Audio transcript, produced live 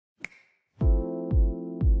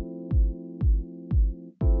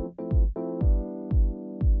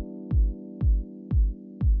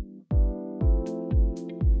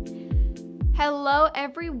Hello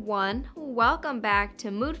everyone, welcome back to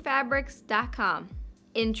moodfabrics.com.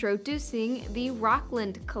 Introducing the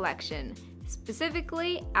Rockland Collection,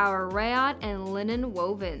 specifically our rayon and linen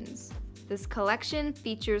wovens. This collection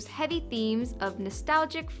features heavy themes of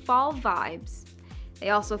nostalgic fall vibes.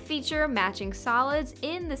 They also feature matching solids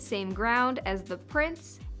in the same ground as the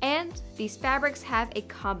prints, and these fabrics have a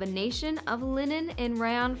combination of linen and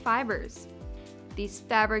rayon fibers. These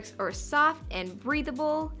fabrics are soft and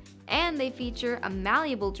breathable, and they feature a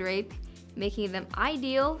malleable drape, making them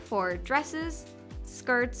ideal for dresses,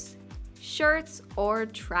 skirts, shirts, or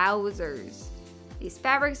trousers. These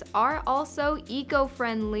fabrics are also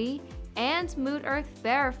eco-friendly and MoodEarth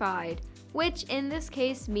Verified, which in this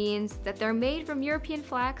case means that they're made from European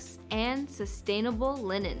flax and sustainable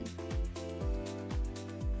linen.